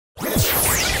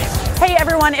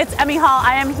everyone, it's Emmy Hall.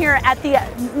 I am here at the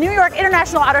New York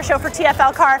International Auto Show for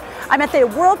TfL Car. I'm at the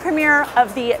world premiere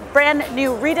of the brand new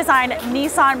redesigned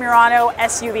Nissan Murano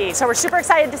SUV. So we're super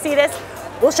excited to see this.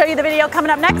 We'll show you the video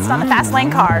coming up next on the Fast Lane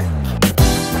Car.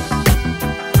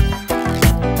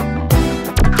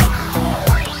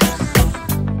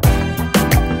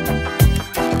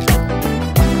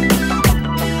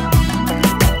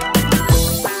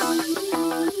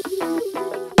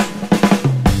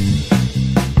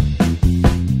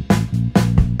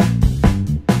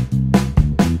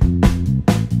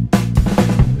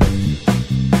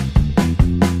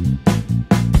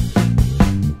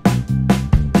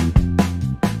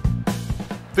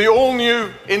 The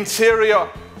all-new interior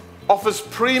offers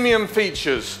premium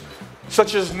features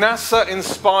such as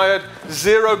NASA-inspired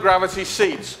zero-gravity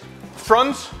seats,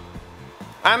 front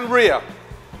and rear.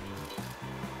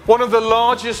 One of the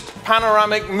largest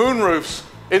panoramic moonroofs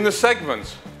in the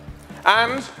segment,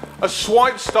 and a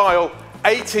swipe-style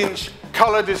 8-inch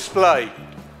color display.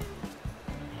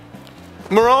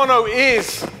 Murano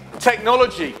is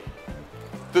technology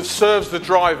that serves the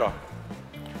driver,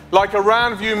 like a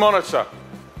round-view monitor,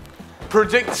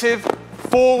 predictive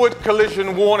forward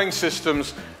collision warning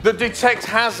systems that detect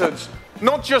hazards,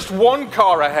 not just one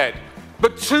car ahead,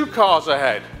 but 2 cars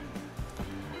ahead.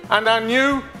 And our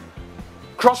new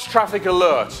cross-traffic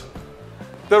alert.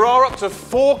 There are up to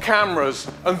 4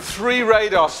 cameras and 3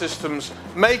 radar systems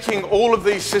making all of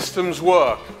these systems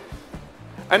work.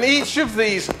 And each of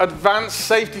these advanced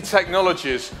safety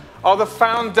technologies are the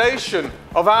foundation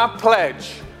of our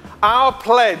pledge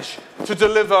to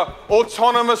deliver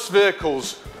autonomous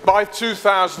vehicles by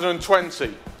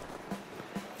 2020.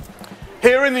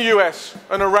 Here in the US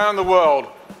and around the world,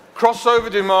 crossover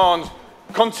demand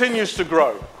continues to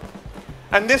grow,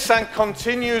 and Nissan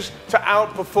continues to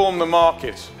outperform the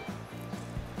market.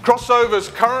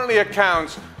 Crossovers currently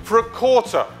account for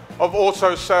 1/4 of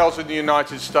auto sales in the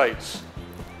United States.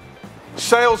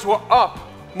 Sales were up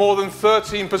more than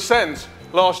 13%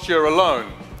 last year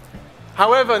alone.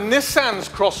 However, Nissan's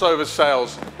crossover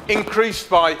sales increased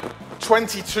by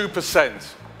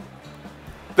 22%.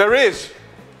 There is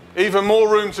even more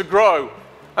room to grow,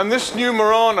 and this new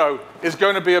Murano is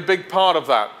going to be a big part of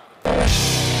that.